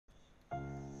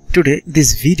Today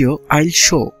this video I'll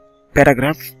show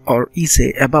paragraph or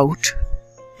essay about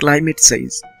climate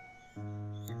change.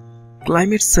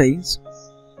 Climate change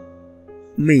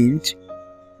means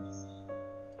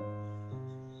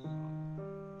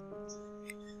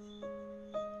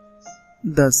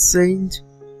the change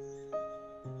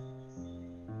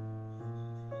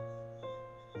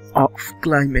of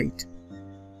climate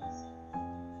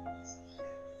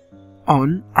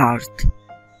on Earth.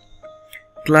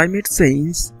 Climate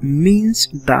change means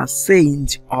the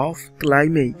change of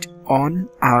climate on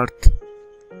Earth.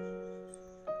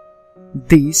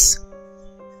 This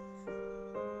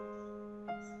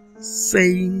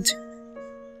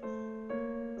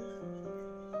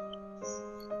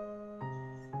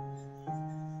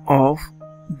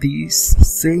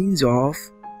change of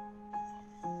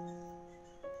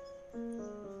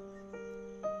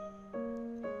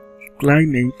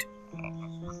climate.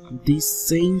 This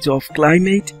change of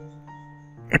climate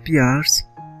appears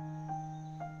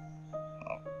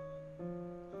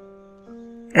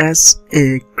as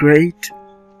a great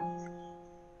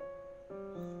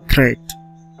threat.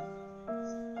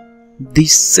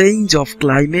 This change of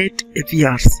climate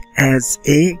appears as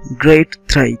a great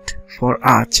threat for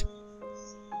us.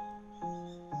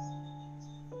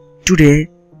 Today,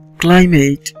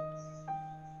 climate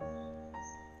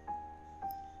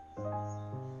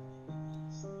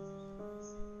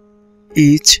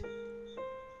is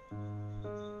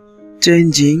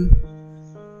changing.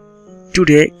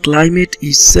 Today, climate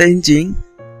is changing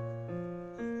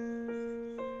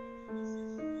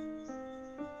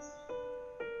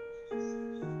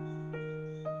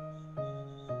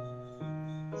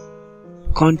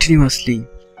continuously.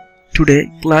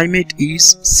 Today, climate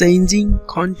is changing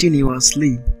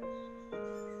continuously.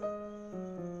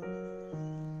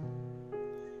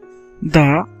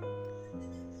 The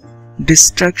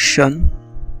destruction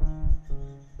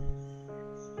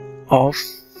of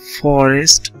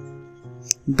forest,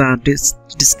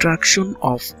 destruction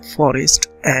of forest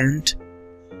and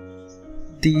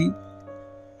the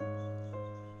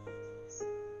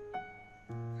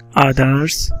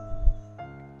others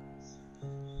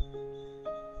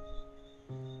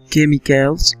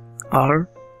chemicals are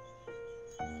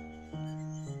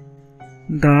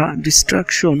the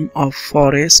destruction of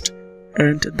forest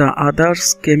and the other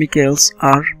chemicals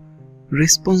are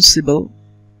responsible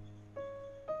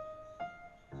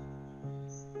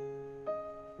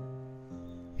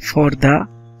for the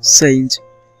change.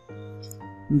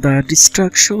 The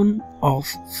destruction of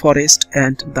forest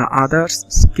and the other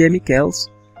chemicals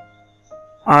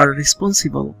are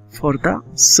responsible for the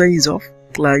change of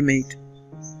climate.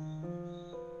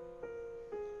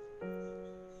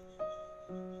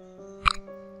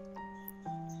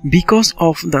 Because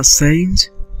of the change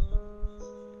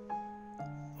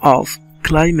of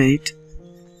climate,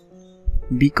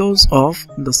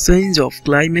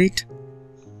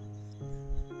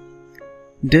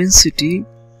 density,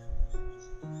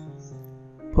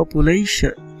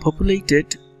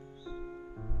 populated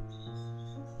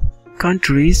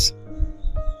countries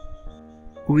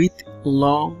with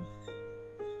long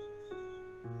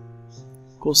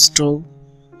coastal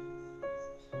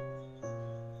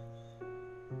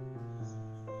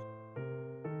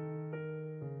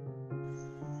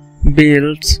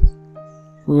belts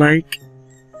like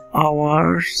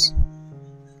ours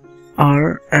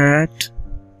are at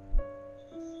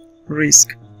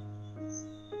risk.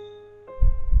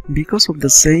 Because of the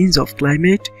change of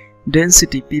climate,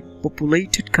 density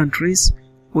populated countries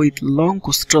with long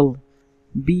coastal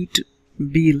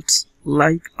belts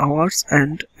like ours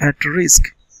and at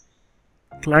risk.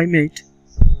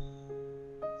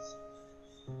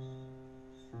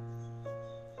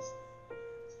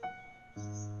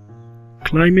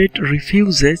 Climate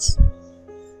refuses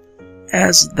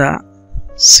as the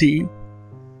sea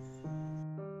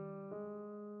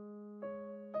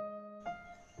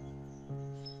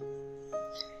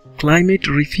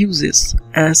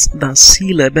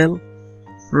level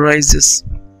rises.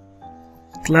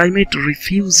 Climate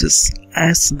refuses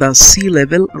as the sea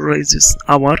level rises.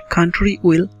 Our country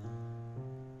will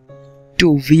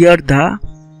to bear the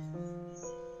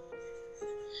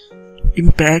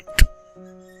impact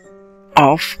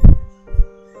of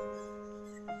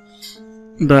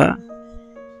the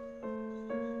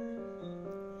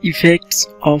effects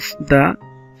of the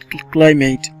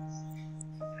climate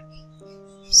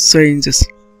changes.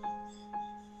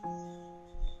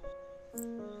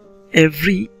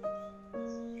 Every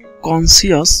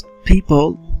conscious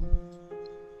people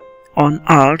on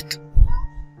earth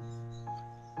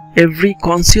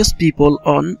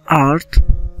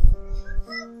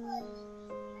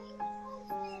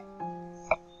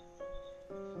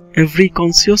Every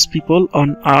conscious people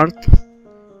on earth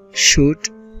should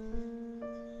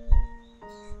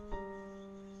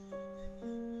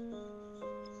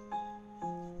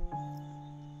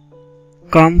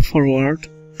come forward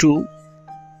to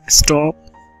stop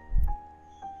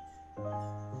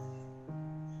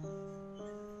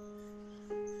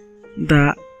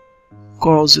the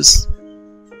causes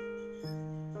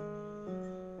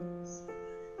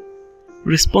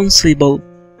responsible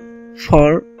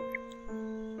for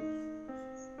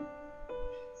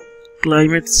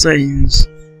climate change.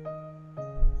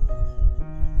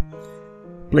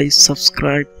 Please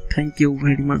subscribe. Thank you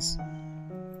very much.